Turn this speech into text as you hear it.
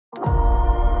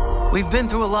We've been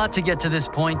through a lot to get to this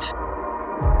point,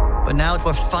 but now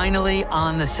we're finally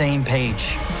on the same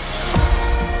page.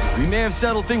 We may have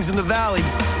settled things in the valley,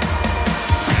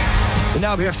 but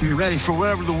now we have to be ready for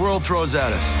whatever the world throws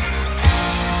at us.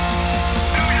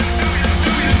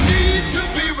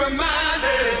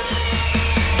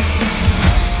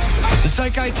 The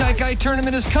Sekai Taikai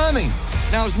tournament is coming.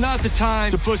 Now is not the time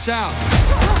to puss out.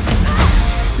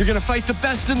 You're gonna fight the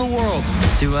best in the world.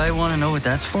 Do I want to know what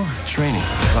that's for? Training,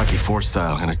 Rocky IV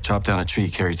style. Gonna chop down a tree,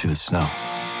 carry through the snow.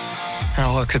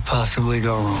 Now what could possibly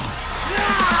go wrong?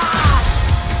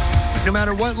 No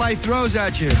matter what life throws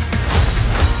at you,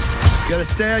 you gotta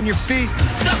stay on your feet.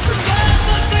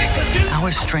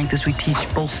 Our strength is we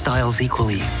teach both styles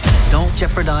equally. Don't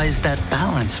jeopardize that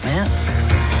balance, man.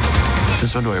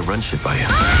 Since when do I run shit by you?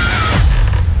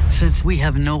 Since we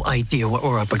have no idea what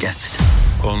we're up against.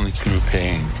 Only through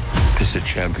pain does a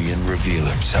champion reveal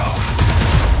himself.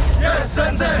 Yes,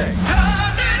 sensei!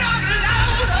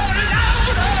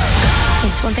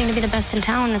 It's one thing to be the best in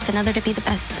town, it's another to be the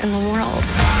best in the world.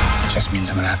 Just means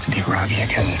I'm gonna have to beat Robbie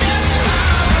again.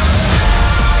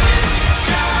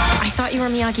 I thought you were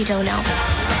Miyagi-Do now.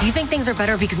 You think things are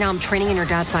better because now I'm training in your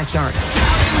dad's backyard?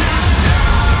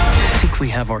 I think we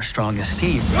have our strongest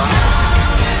team.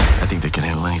 I think they can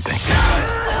handle anything.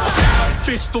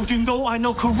 Bitch, don't you know I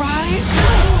know karate?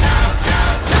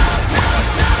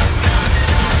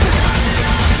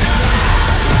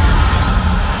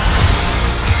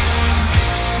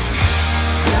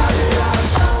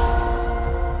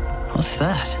 What's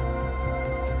that?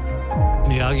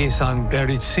 Miyagi-san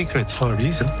buried secrets for a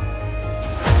reason.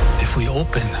 If we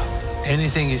open,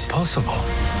 anything is possible.